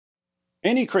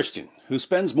Any Christian who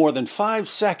spends more than 5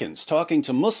 seconds talking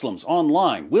to Muslims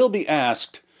online will be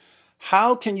asked,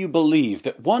 how can you believe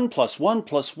that 1 plus 1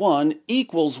 plus 1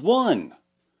 equals 1?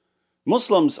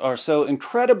 Muslims are so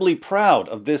incredibly proud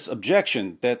of this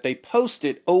objection that they post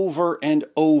it over and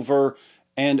over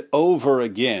and over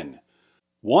again.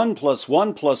 1 plus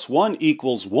 1 plus 1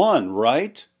 equals 1,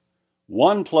 right?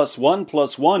 1 plus 1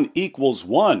 plus 1 equals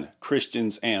 1,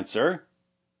 Christians answer.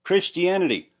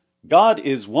 Christianity: God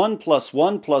is 1 plus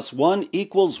 1 plus 1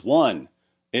 equals 1.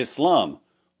 Islam: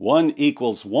 1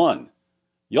 equals 1.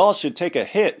 Y'all should take a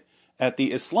hit at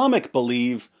the Islamic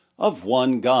belief of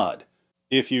one God.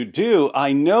 If you do,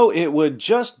 I know it would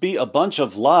just be a bunch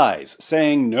of lies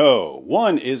saying no,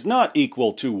 1 is not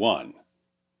equal to 1.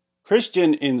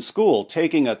 Christian in school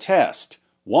taking a test: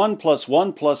 1 plus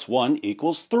 1 plus 1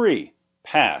 equals 3.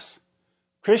 Pass.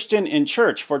 Christian in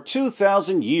church for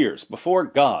 2,000 years before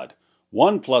God: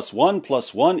 1 plus 1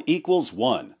 plus 1 equals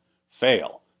 1.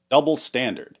 Fail. Double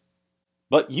standard.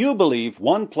 But you believe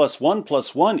 1 plus 1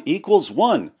 plus 1 equals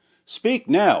 1. Speak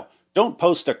now. Don't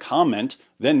post a comment,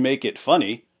 then make it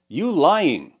funny. You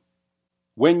lying.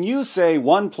 When you say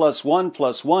 1 plus 1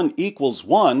 plus 1 equals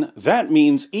 1, that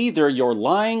means either you're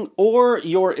lying or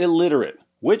you're illiterate.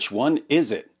 Which one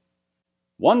is it?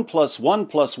 1 plus 1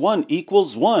 plus 1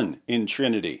 equals 1 in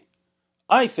Trinity.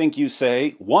 I think you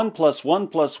say 1 plus 1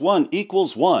 plus 1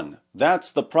 equals 1.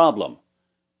 That's the problem.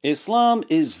 Islam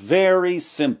is very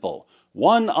simple.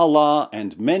 One Allah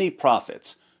and many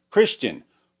prophets. Christian: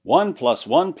 1 plus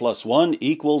 1 plus 1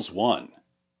 equals 1.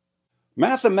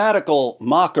 Mathematical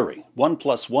mockery, 1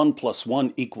 plus 1 plus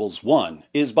 1 equals 1,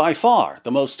 is by far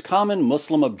the most common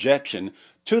Muslim objection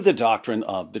to the doctrine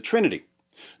of the Trinity.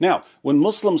 Now, when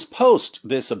Muslims post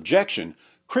this objection,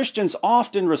 Christians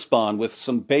often respond with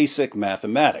some basic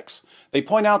mathematics. They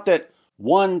point out that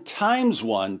 1 times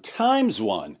 1 times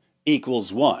 1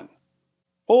 equals 1.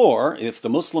 Or, if the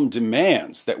Muslim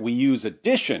demands that we use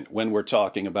addition when we're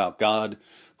talking about God,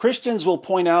 Christians will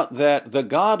point out that the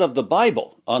God of the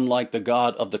Bible, unlike the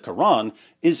God of the Quran,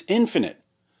 is infinite.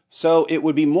 So it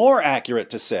would be more accurate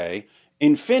to say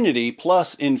infinity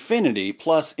plus infinity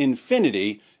plus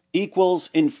infinity equals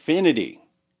infinity.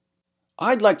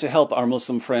 I'd like to help our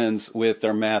Muslim friends with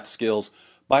their math skills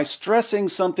by stressing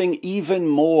something even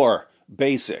more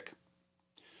basic.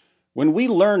 When we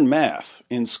learn math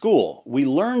in school, we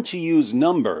learn to use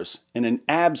numbers in an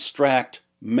abstract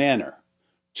manner.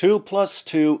 2 plus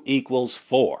 2 equals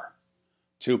 4.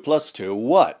 2 plus 2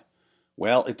 what?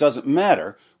 Well, it doesn't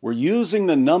matter. We're using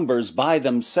the numbers by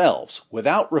themselves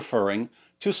without referring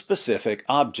to specific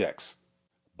objects.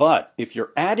 But if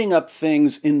you're adding up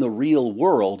things in the real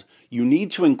world, you need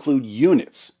to include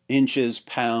units: inches,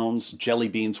 pounds, jelly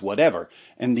beans, whatever,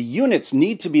 and the units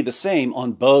need to be the same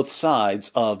on both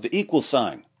sides of the equal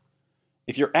sign.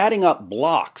 If you're adding up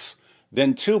blocks,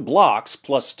 then 2 blocks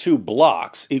plus 2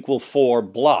 blocks equal 4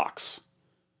 blocks.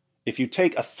 If you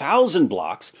take 1,000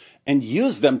 blocks and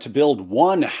use them to build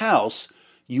one house,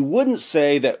 you wouldn't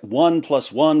say that 1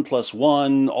 plus 1 plus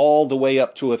 1 all the way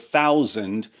up to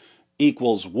 1,000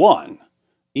 equals 1,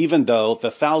 even though the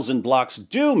 1,000 blocks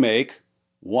do make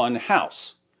one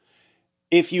house.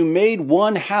 If you made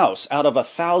one house out of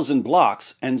 1,000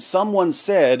 blocks and someone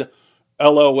said,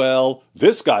 LOL,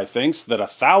 this guy thinks that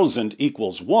 1,000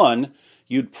 equals 1,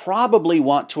 you'd probably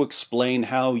want to explain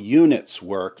how units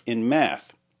work in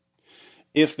math.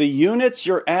 If the units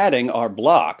you're adding are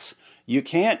blocks, you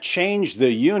can't change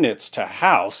the units to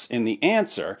house in the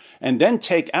answer and then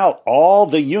take out all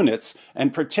the units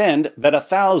and pretend that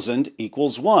 1,000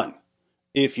 equals 1.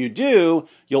 If you do,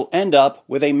 you'll end up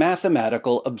with a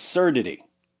mathematical absurdity.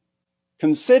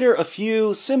 Consider a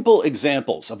few simple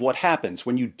examples of what happens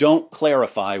when you don't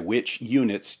clarify which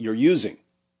units you're using.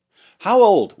 How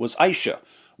old was Aisha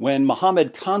when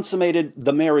Muhammad consummated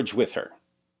the marriage with her?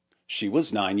 She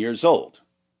was 9 years old.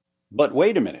 But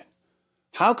wait a minute.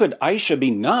 How could Aisha be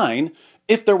 9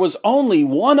 if there was only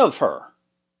one of her?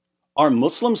 Are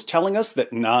Muslims telling us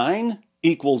that 9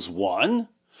 equals 1?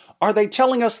 Are they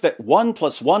telling us that 1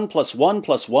 plus 1 plus 1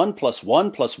 plus 1 plus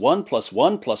 1 plus 1 plus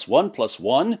 1 plus 1 plus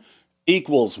 1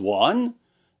 equals 1?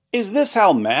 Is this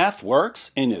how math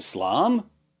works in Islam?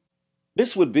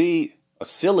 This would be a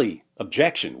silly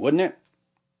objection, wouldn't it?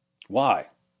 Why?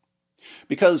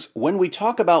 Because when we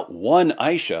talk about one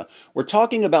Aisha, we're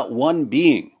talking about one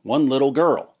being, one little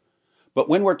girl. But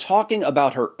when we're talking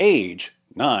about her age,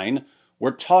 9, we're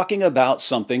talking about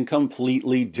something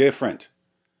completely different.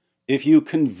 If you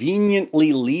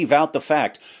conveniently leave out the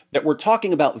fact that we're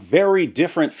talking about very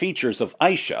different features of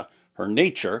Aisha, her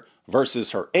nature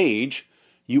versus her age,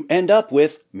 you end up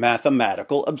with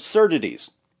mathematical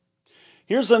absurdities.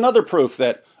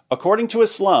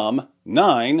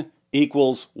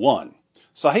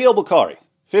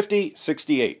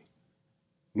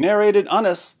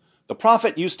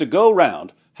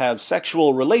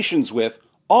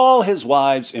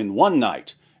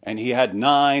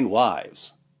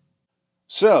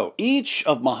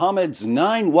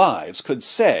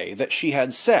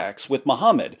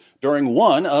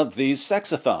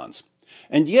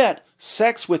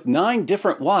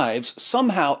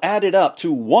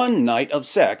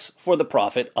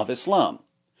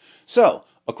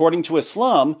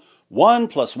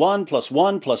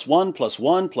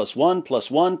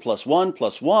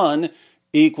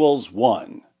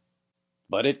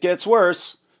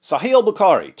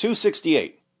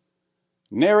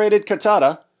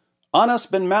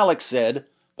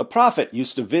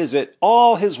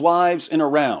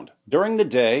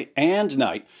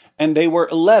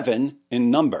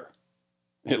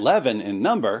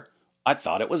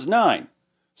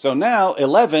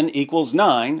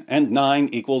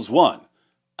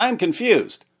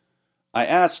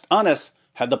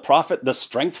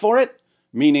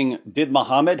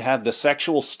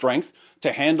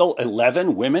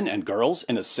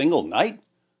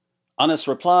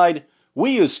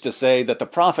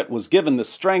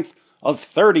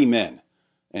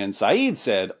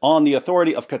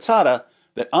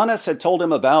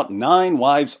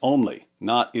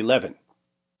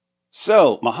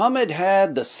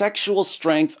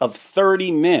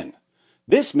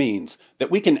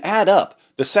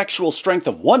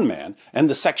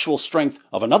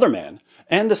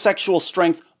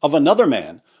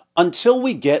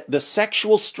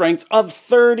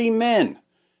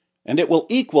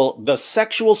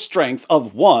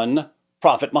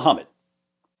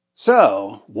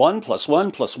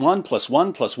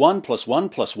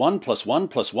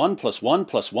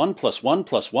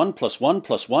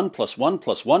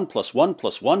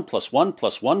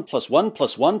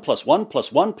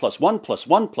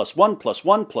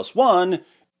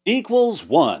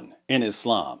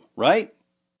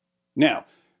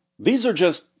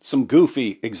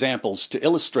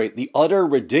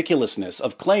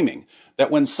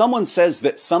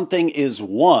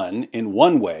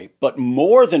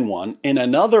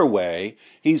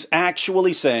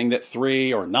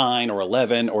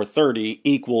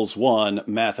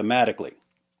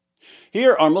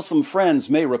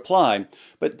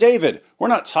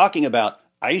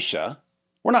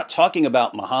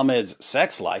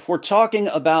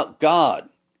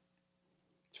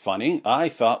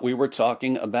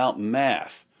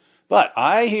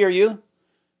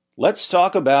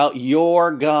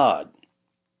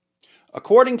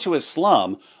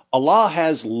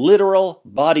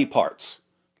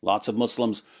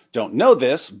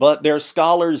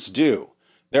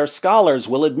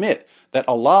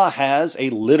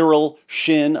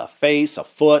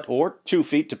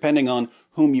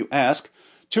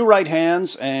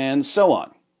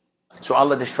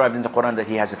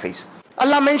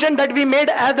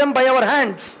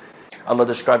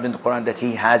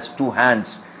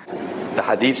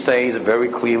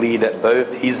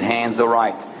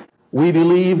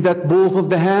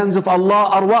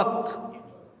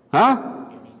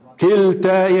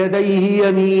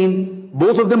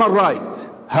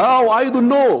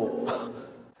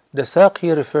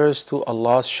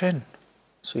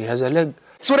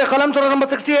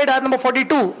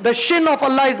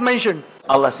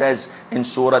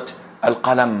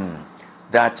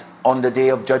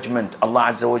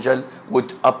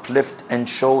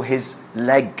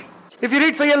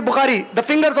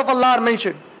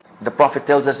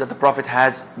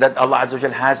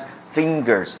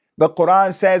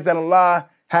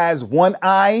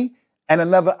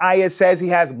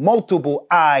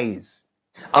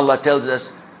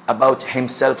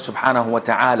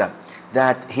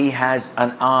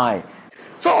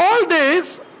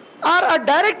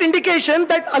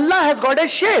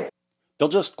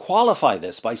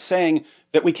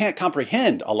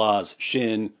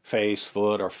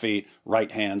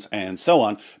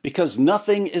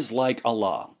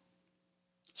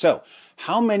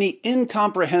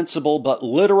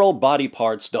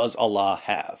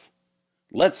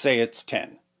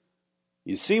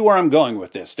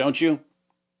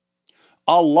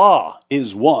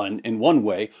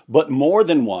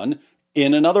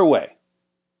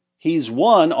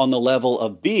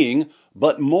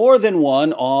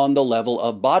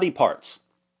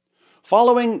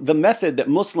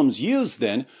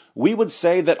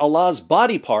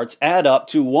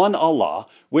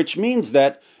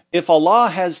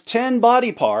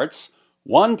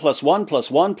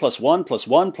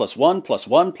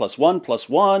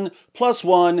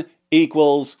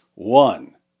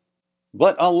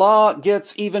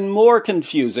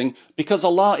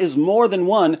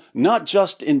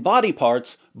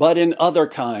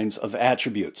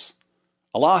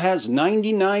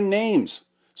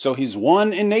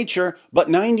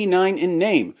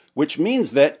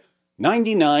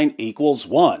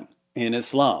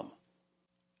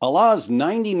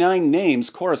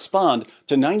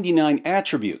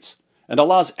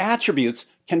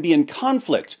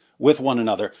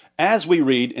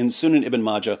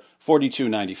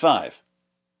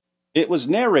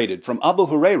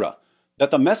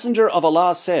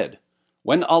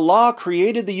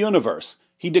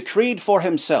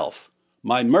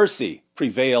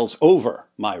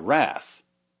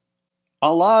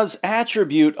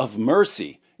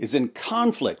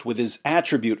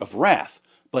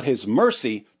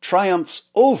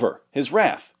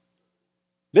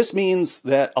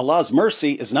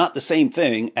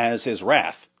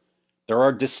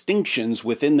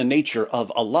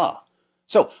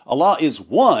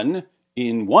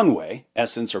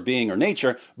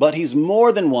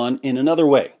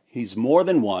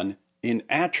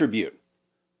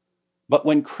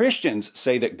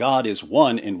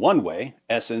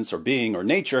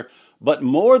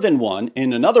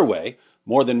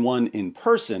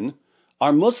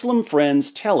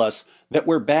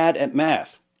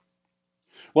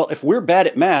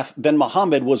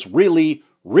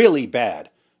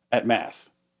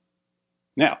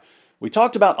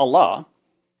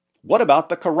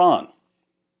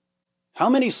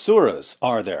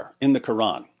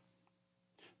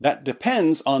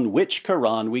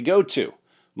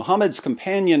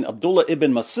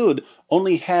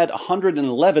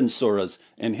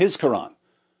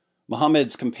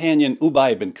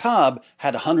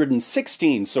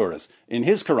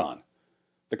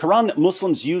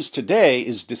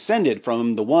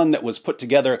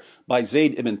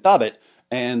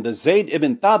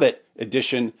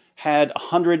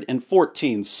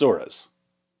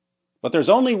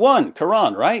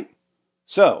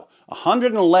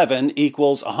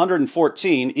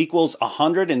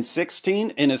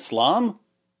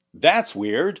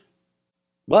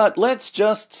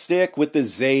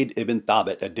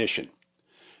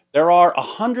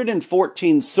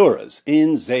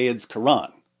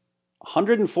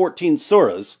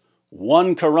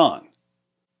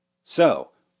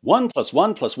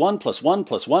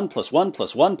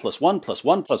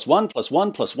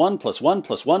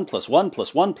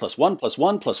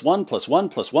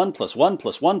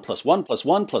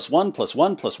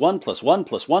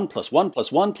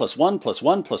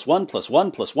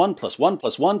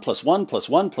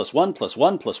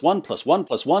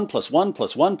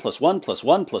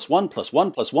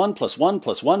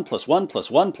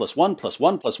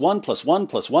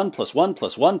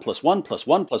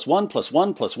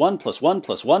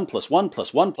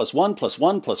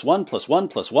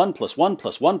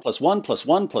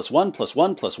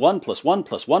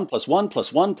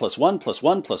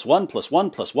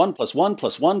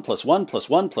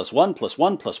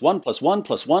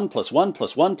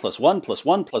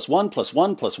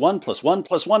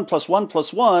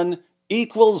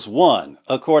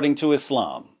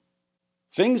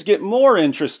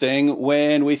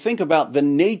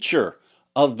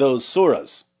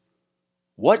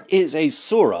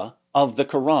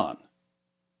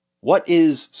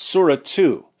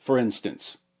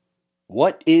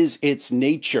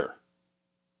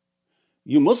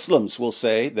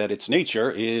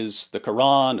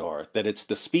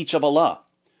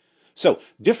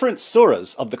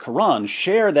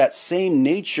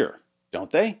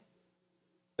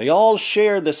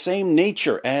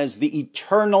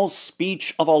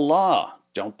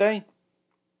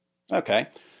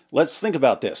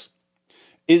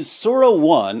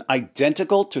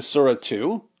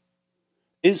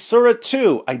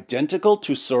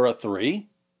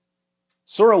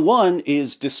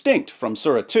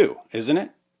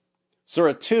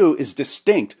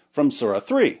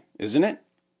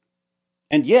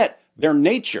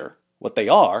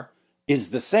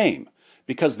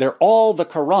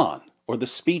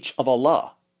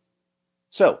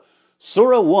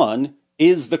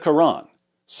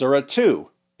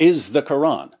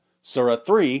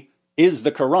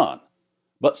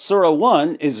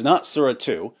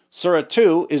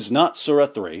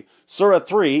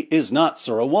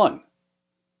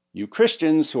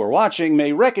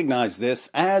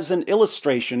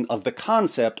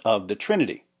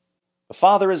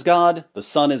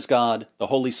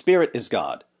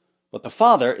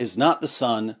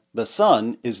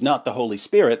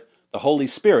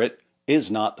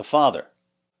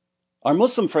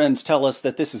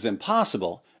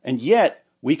 and yet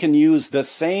we can use the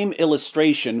same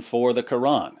illustration for the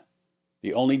Quran.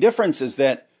 The only difference is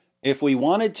that if we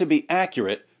wanted to be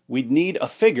accurate, we'd need a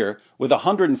figure with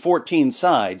 114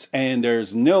 sides, and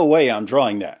there's no way I'm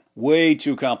drawing that. Way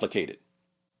too complicated.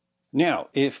 Now,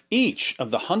 if each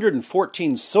of the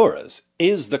 114 surahs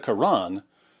is the Quran,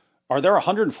 are there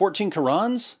 114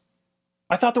 Qurans?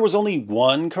 I thought there was only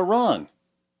one Quran.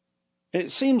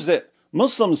 It seems that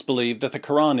Muslims believe that the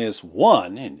Quran is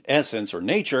one in essence or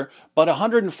nature, but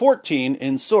 114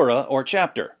 in surah or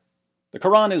chapter. The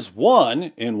Quran is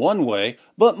one in one way,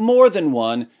 but more than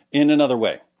one in another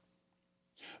way.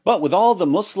 But with all the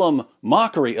Muslim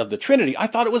mockery of the Trinity, I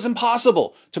thought it was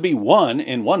impossible to be one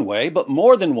in one way, but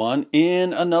more than one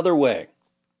in another way.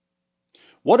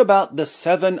 What about the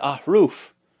 7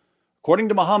 ahruf? According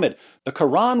to Muhammad, the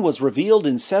Quran was revealed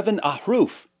in 7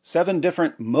 ahruf, 7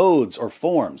 different modes or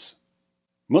forms.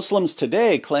 Muslims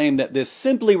today claim that this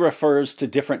simply refers to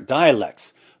different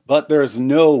dialects, but there's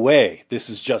no way this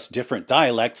is just different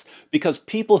dialects because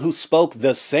people who spoke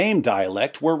the same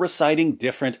dialect were reciting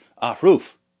different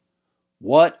ahruf.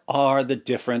 What are the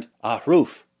different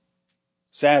ahruf?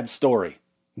 Sad story.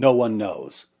 No one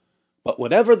knows. But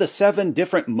whatever the 7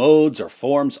 different modes or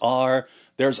forms are,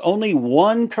 there's only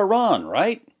one Quran,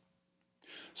 right?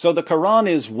 So the Quran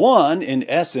is one in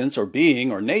essence or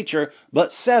being or nature,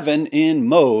 but 7 in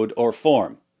mode or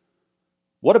form.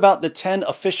 What about the 10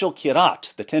 official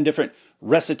qira'at, the 10 different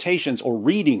recitations or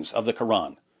readings of the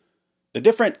Quran? The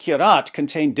different qira'at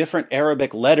contain different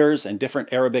Arabic letters and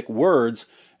different Arabic words,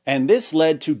 and this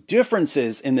led to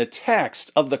differences in the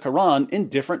text of the Quran in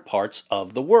different parts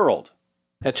of the world.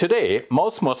 Today,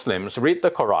 most Muslims read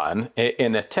the Quran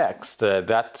in a text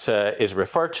that is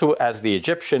referred to as the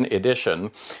Egyptian edition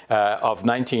of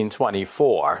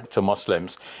 1924 to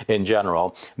Muslims in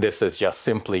general. This is just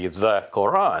simply the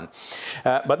Quran.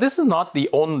 But this is not the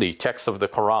only text of the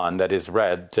Quran that is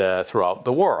read throughout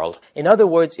the world. In other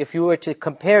words, if you were to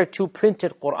compare 2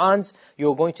 printed Qurans,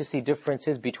 you're going to see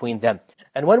differences between them.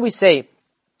 And when we say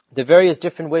the various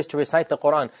different ways to recite the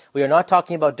Quran, we are not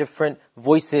talking about different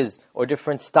voices or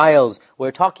different styles.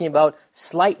 We're talking about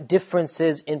slight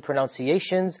differences in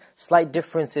pronunciations, slight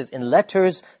differences in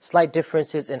letters, slight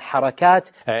differences in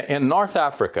harakat. In North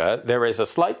Africa, there is a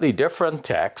slightly different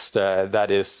text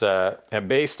that is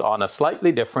based on a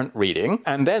slightly different reading.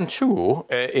 And then too,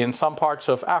 in some parts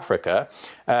of Africa,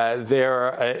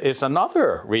 there is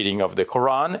another reading of the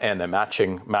Quran and a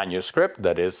matching manuscript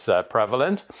that is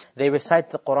prevalent. They recite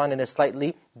the Quran in a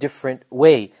slightly different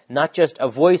way. Not just a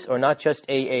voice or not just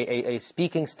a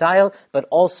speaking style, but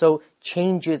also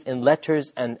changes in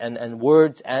letters and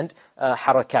words and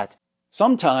harakat.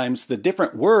 Sometimes the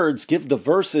different words give the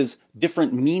verses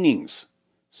different meanings.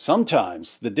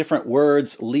 Sometimes the different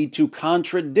words lead to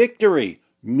contradictory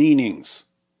meanings.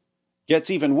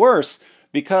 Gets even worse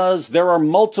because there are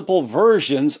multiple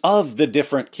versions of the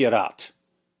different qira'at.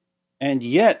 And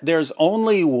yet there's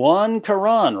only one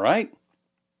Quran, right?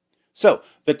 So,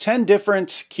 the 10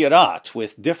 different qira'at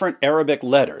with different Arabic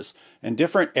letters and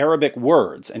different Arabic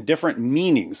words and different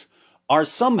meanings are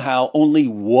somehow only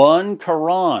one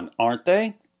Quran, aren't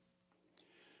they?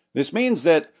 This means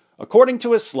that, according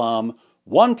to Islam,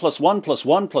 1 plus 1 plus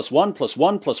 1 plus 1 plus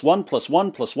 1 plus 1 plus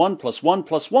 1 plus 1 plus 1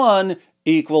 plus 1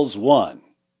 equals 1.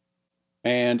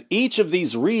 And each of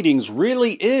these readings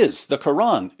really is the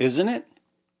Quran, isn't it?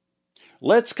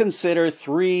 Let's consider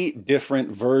 3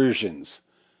 different versions.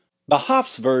 The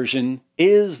Hafs version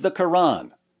is the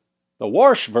Quran. The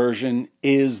Warsh version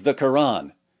is the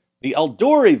Quran. The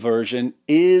Al-Duri version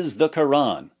is the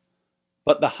Quran.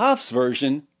 But the Hafs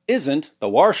version isn't the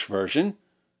Warsh version.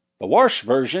 The Warsh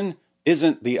version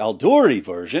isn't the Al-Duri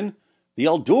version. The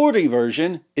Al-Duri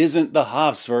version isn't the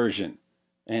Hafs version.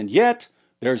 And yet,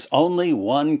 there's only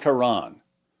one Quran.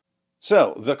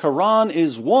 So, the Quran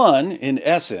is 1 in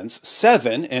essence,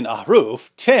 7 in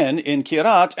ahruf, 10 in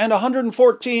qira'at, and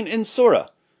 114 in surah.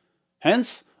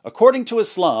 Hence, according to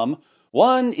Islam,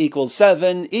 1 equals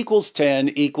 7 equals 10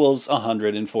 equals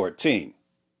 114.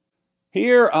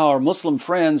 Here our Muslim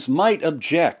friends might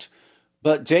object,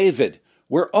 but David,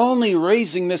 we're only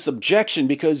raising this objection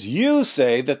because you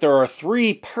say that there are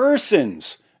 3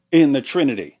 persons in the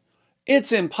Trinity.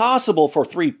 It's impossible for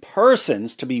 3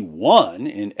 persons to be one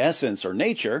in essence or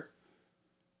nature.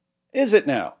 Is it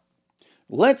now?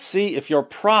 Let's see if your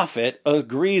prophet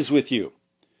agrees with you.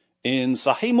 In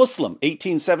Sahih Muslim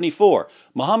 1874,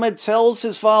 Muhammad tells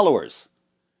his followers,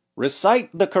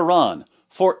 "Recite the Quran,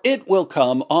 for it will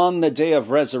come on the day of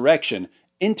resurrection,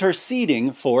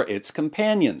 interceding for its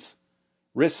companions.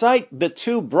 Recite the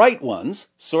 2 bright ones,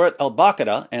 Surat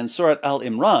Al-Baqarah and Surat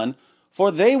Al-Imran, For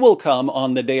they will come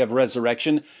on the day of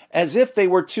resurrection as if they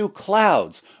were two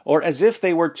clouds, or as if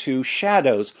they were two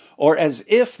shadows, or as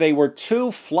if they were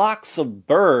two flocks of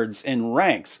birds in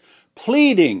ranks,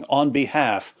 pleading on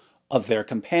behalf of their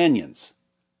companions.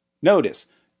 Notice,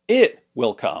 it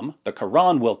will come, the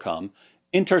Quran will come,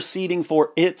 interceding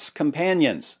for its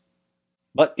companions.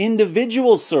 But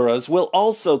individual surahs will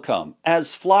also come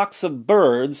as flocks of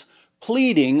birds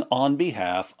pleading on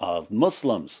behalf of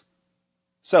Muslims.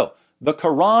 So, the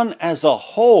Quran as a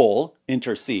whole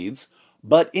intercedes,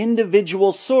 but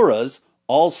individual surahs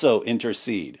also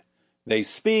intercede. They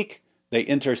speak, they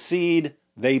intercede,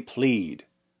 they plead.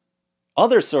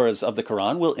 Other surahs of the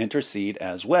Quran will intercede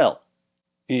as well.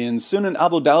 In Sunan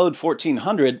Abu Dawud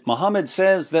 1400, Muhammad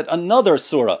says that another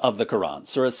surah of the Quran,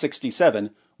 Surah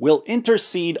 67, will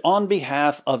intercede on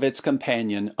behalf of its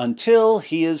companion until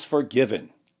he is forgiven.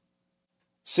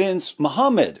 Since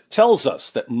Muhammad tells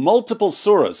us that multiple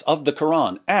surahs of the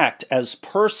Quran act as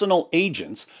personal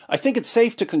agents, I think it's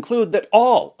safe to conclude that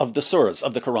all of the surahs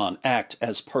of the Quran act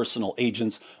as personal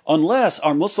agents, unless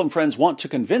our Muslim friends want to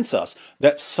convince us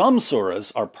that some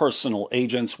surahs are personal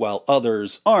agents while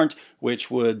others aren't,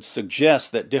 which would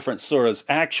suggest that different surahs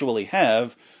actually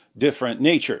have different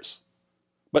natures.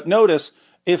 But notice,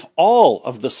 if all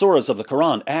of the surahs of the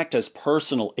Quran act as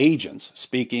personal agents,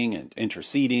 speaking and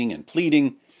interceding and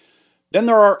pleading, then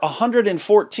there are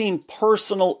 114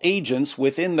 personal agents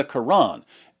within the Quran,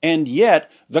 and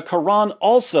yet the Quran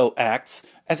also acts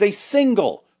as a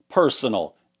single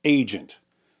personal agent.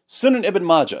 Sunan Ibn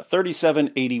Majah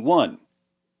 3781.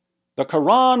 The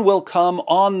Quran will come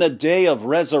on the day of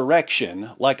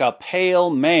resurrection like a pale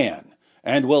man,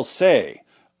 and will say,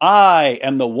 I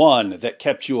am the one that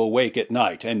kept you awake at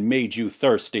night and made you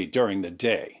thirsty during the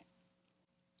day.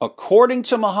 According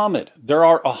to Muhammad, there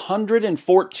are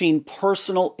 114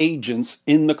 personal agents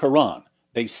in the Quran.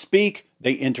 They speak,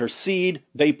 they intercede,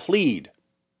 they plead.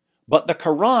 But the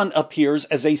Quran appears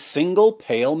as a single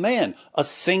pale man, a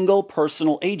single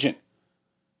personal agent.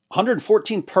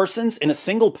 114 persons in a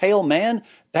single pale man?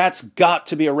 That's got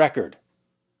to be a record.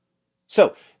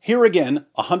 So, here again,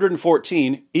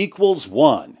 114 equals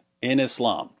 1 in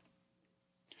Islam.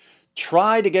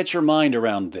 Try to get your mind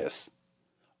around this.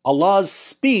 Allah's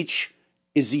speech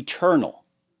is eternal.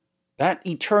 That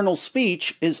eternal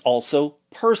speech is also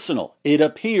personal. It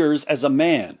appears as a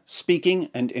man,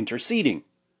 speaking and interceding.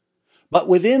 But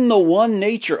within the one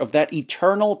nature of that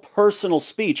eternal personal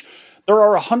speech, there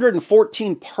are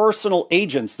 114 personal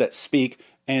agents that speak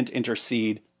and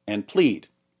intercede and plead.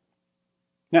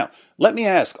 Now, let me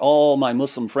ask all my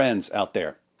Muslim friends out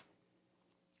there,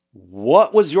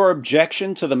 what was your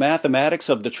objection to the mathematics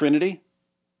of the Trinity?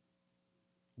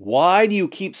 Why do you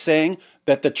keep saying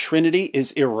that the Trinity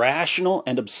is irrational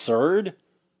and absurd?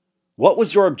 What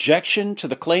was your objection to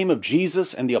the claim of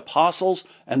Jesus and the apostles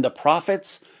and the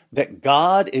prophets that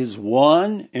God is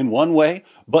one in one way,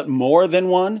 but more than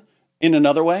one in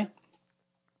another way?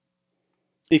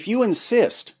 If you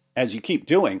insist, as you keep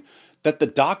doing, that the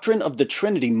doctrine of the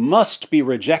Trinity must be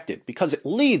rejected because it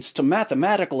leads to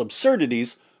mathematical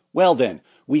absurdities, well then,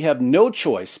 we have no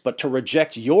choice but to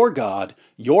reject your God,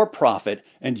 your prophet,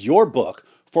 and your book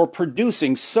for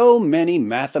producing so many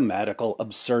mathematical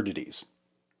absurdities.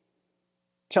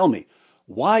 Tell me,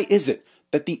 why is it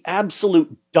that the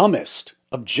absolute dumbest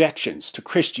objections to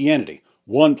Christianity,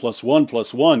 1 + 1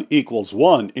 + 1 =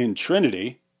 1 in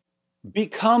Trinity,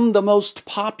 become the most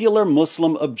popular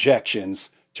Muslim objections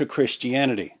to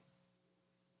Christianity?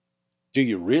 Do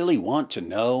you really want to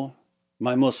know,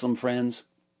 my Muslim friends?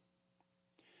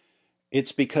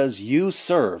 It's because you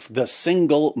serve the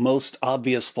single most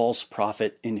obvious false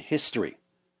prophet in history.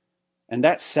 And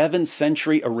that 7th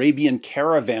century Arabian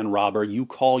caravan robber you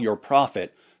call your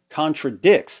prophet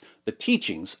contradicts the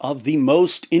teachings of the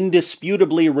most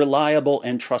indisputably reliable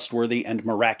and trustworthy and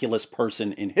miraculous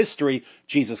person in history,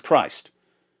 Jesus Christ.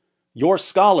 Your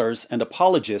scholars and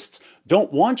apologists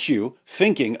don't want you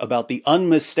thinking about the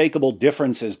unmistakable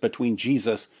differences between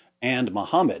Jesus and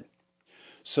Muhammad.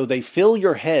 So they fill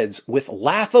your heads with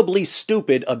laughably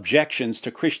stupid objections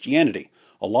to Christianity,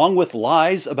 along with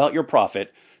lies about your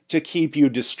prophet, to keep you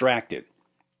distracted.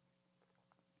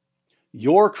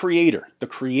 Your Creator, the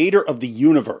Creator of the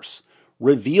universe,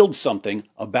 revealed something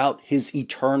about His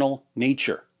eternal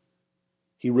nature.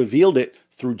 He revealed it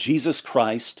through Jesus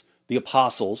Christ, the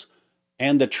apostles,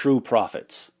 and the true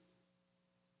prophets.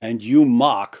 And you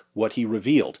mock what He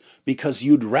revealed, because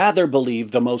you'd rather believe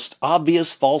the most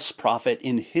obvious false prophet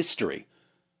in history,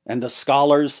 and the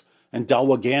scholars and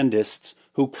dawagandists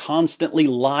who constantly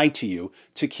lie to you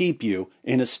to keep you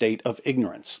in a state of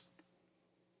ignorance.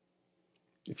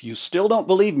 If you still don't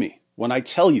believe me, when I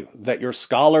tell you that your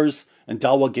scholars and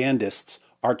dawagandists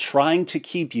are trying to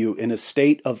keep you in a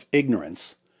state of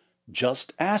ignorance,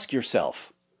 just ask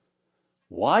yourself,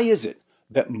 why is it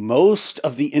that most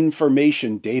of the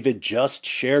information David just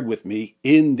shared with me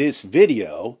in this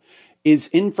video is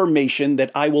information that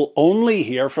I will only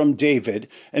hear from David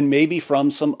and maybe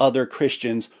from some other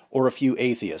Christians or a few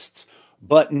atheists,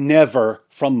 but never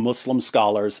from Muslim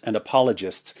scholars and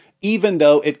apologists, even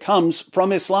though it comes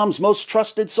from Islam's most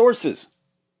trusted sources?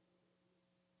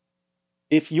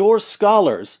 If your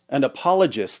scholars and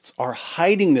apologists are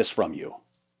hiding this from you,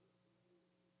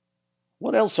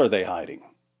 what else are they hiding?